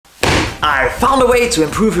I found a way to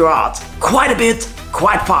improve your art quite a bit,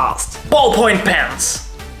 quite fast. Ballpoint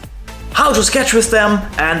pens. How to sketch with them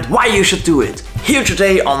and why you should do it. Here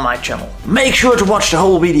today on my channel. Make sure to watch the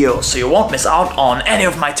whole video so you won't miss out on any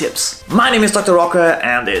of my tips. My name is Dr. Rocker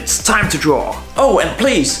and it's time to draw. Oh, and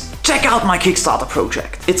please check out my Kickstarter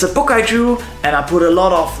project. It's a book I drew and I put a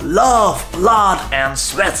lot of love, blood and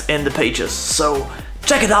sweat in the pages. So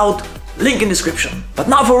check it out, link in description. But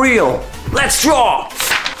now for real, let's draw!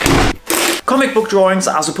 Comic book drawings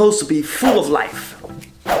are supposed to be full of life.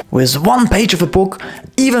 With one page of a book,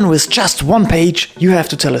 even with just one page, you have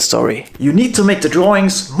to tell a story. You need to make the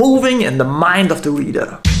drawings moving in the mind of the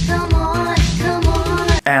reader. Come on, come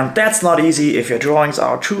on. And that's not easy if your drawings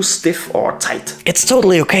are too stiff or tight. It's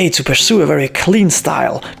totally okay to pursue a very clean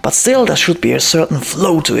style, but still there should be a certain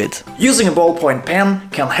flow to it. Using a ballpoint pen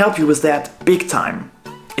can help you with that big time.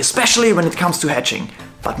 Especially when it comes to hatching,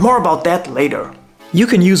 but more about that later. You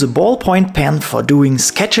can use a ballpoint pen for doing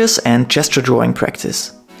sketches and gesture drawing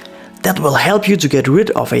practice. That will help you to get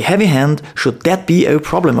rid of a heavy hand should that be a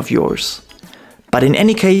problem of yours. But in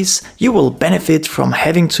any case, you will benefit from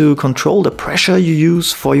having to control the pressure you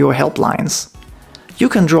use for your help lines. You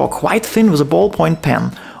can draw quite thin with a ballpoint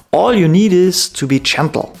pen, all you need is to be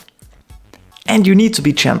gentle. And you need to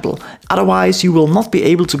be gentle, otherwise you will not be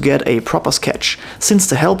able to get a proper sketch, since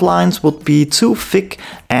the help lines would be too thick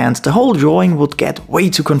and the whole drawing would get way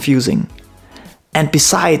too confusing. And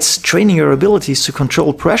besides training your abilities to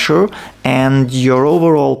control pressure and your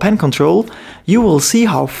overall pen control, you will see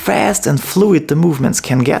how fast and fluid the movements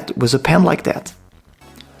can get with a pen like that.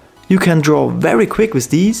 You can draw very quick with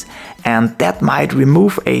these, and that might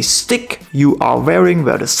remove a stick you are wearing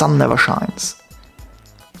where the sun never shines.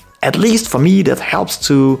 At least for me, that helps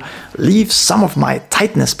to leave some of my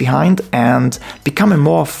tightness behind and become a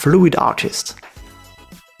more fluid artist.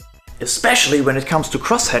 Especially when it comes to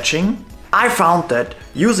cross-hatching, I found that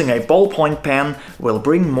using a ballpoint pen will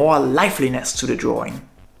bring more liveliness to the drawing.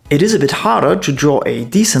 It is a bit harder to draw a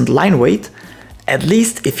decent line weight, at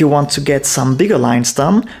least if you want to get some bigger lines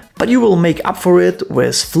done, but you will make up for it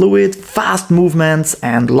with fluid, fast movements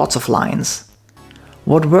and lots of lines.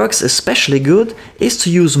 What works especially good is to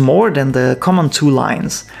use more than the common two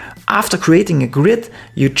lines. After creating a grid,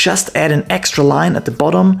 you just add an extra line at the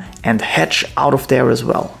bottom and hatch out of there as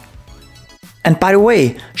well. And by the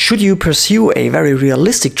way, should you pursue a very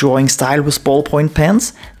realistic drawing style with ballpoint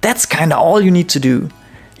pens, that's kinda all you need to do.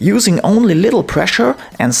 Using only little pressure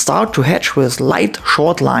and start to hatch with light,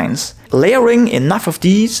 short lines. Layering enough of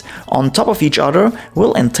these on top of each other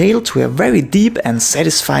will entail to a very deep and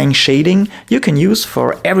satisfying shading you can use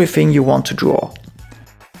for everything you want to draw.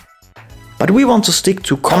 But we want to stick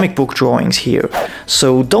to comic book drawings here,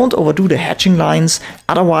 so don't overdo the hatching lines,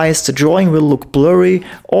 otherwise the drawing will look blurry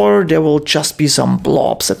or there will just be some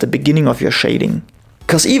blobs at the beginning of your shading.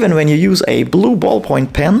 Cause even when you use a blue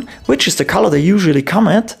ballpoint pen, which is the color they usually come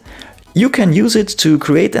at, you can use it to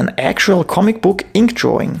create an actual comic book ink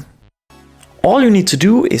drawing. All you need to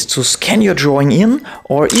do is to scan your drawing in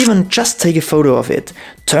or even just take a photo of it,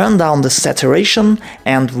 turn down the saturation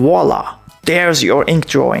and voila, there's your ink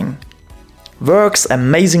drawing. Works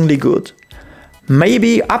amazingly good.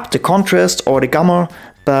 Maybe up the contrast or the gamma,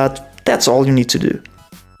 but that's all you need to do.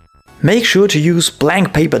 Make sure to use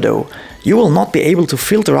blank paper though. You will not be able to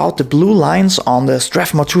filter out the blue lines on the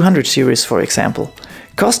Strathmore 200 series, for example,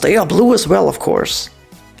 cause they are blue as well, of course.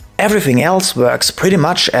 Everything else works pretty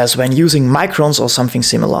much as when using microns or something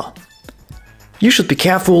similar. You should be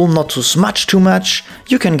careful not to smudge too much,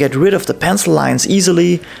 you can get rid of the pencil lines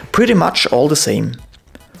easily, pretty much all the same.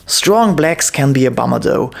 Strong blacks can be a bummer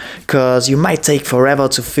though, cause you might take forever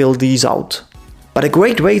to fill these out. But a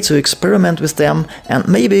great way to experiment with them and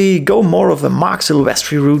maybe go more of a Mark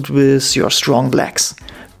Silvestri route with your strong blacks,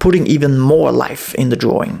 putting even more life in the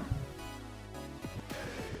drawing.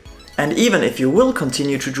 And even if you will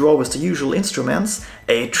continue to draw with the usual instruments,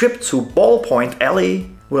 a trip to Ballpoint Alley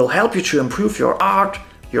will help you to improve your art,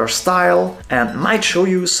 your style, and might show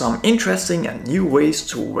you some interesting and new ways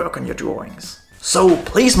to work on your drawings. So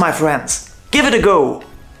please, my friends, give it a go!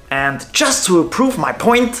 And just to prove my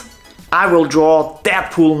point, I will draw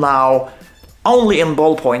Deadpool now, only in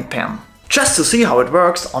ballpoint pen, just to see how it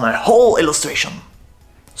works on a whole illustration.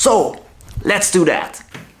 So, let's do that!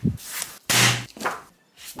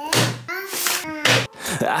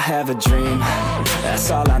 I have a dream,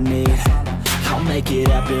 that's all I need. I'll make it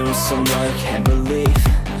happen with some work and belief.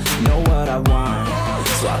 Know what I want,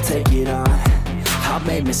 so I'll take it on. I've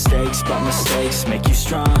made mistakes, but mistakes make you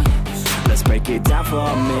strong. let's break it down for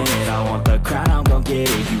a minute. I want the crown, I'm gon' get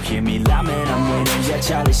it. You hear me loud, man, I'm winning. Yeah,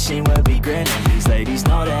 Charlie Sheen will be grinning. These ladies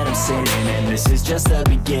know that I'm sinning, and this is just the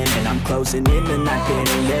beginning. I'm closing in the night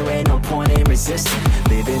inning. There ain't no point in resisting.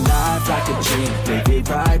 Living life like a dream, live it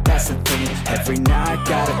right, that's the thing. Every night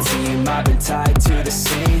got a team, I've been tied to the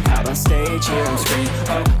scene. Out on stage, here I'm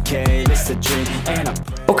screaming, okay, it's a dream. And I'm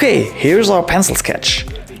Okay, here's our pencil sketch.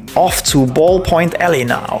 Off to Ballpoint Alley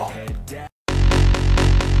now.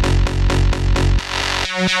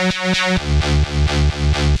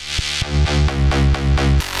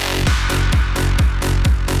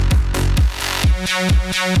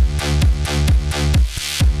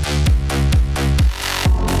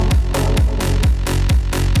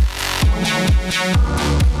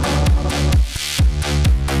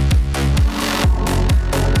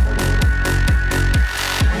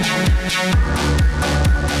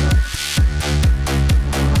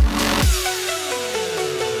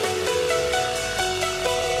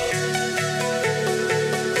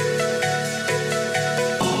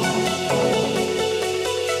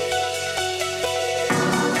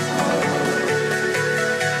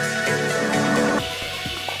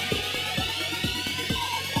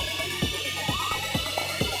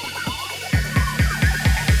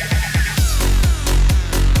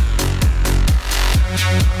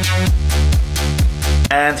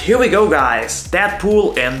 And here we go, guys,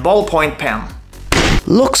 Deadpool in ballpoint pen.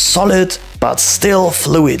 Looks solid, but still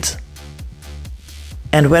fluid.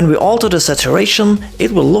 And when we alter the saturation,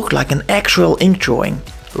 it will look like an actual ink drawing,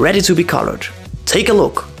 ready to be colored. Take a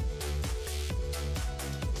look.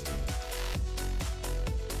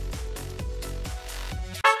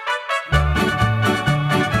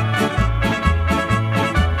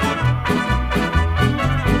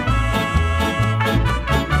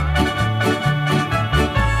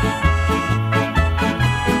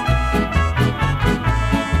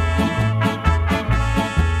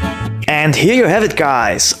 And here you have it,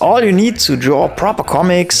 guys. All you need to draw proper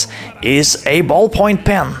comics is a ballpoint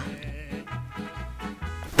pen.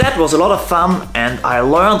 That was a lot of fun and I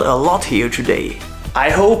learned a lot here today.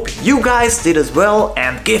 I hope you guys did as well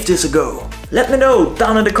and give this a go. Let me know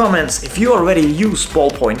down in the comments if you already use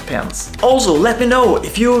ballpoint pens. Also, let me know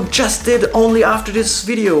if you just did only after this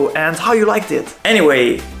video and how you liked it.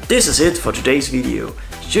 Anyway, this is it for today's video.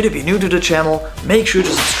 Should you be new to the channel, make sure to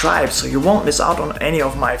subscribe so you won't miss out on any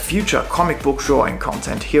of my future comic book drawing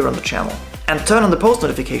content here on the channel. And turn on the post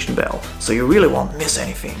notification bell so you really won't miss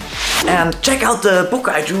anything. And check out the book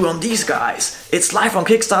I drew on these guys. It's live on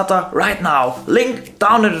Kickstarter right now, link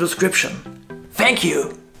down in the description. Thank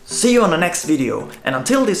you! See you on the next video, and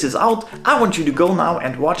until this is out, I want you to go now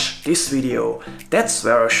and watch this video. That's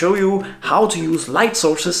where I show you how to use light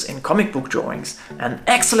sources in comic book drawings. An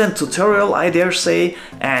excellent tutorial, I dare say,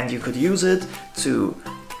 and you could use it to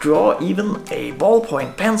draw even a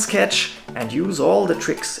ballpoint pen sketch and use all the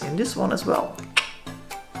tricks in this one as well.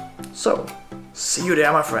 So, see you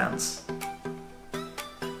there, my friends.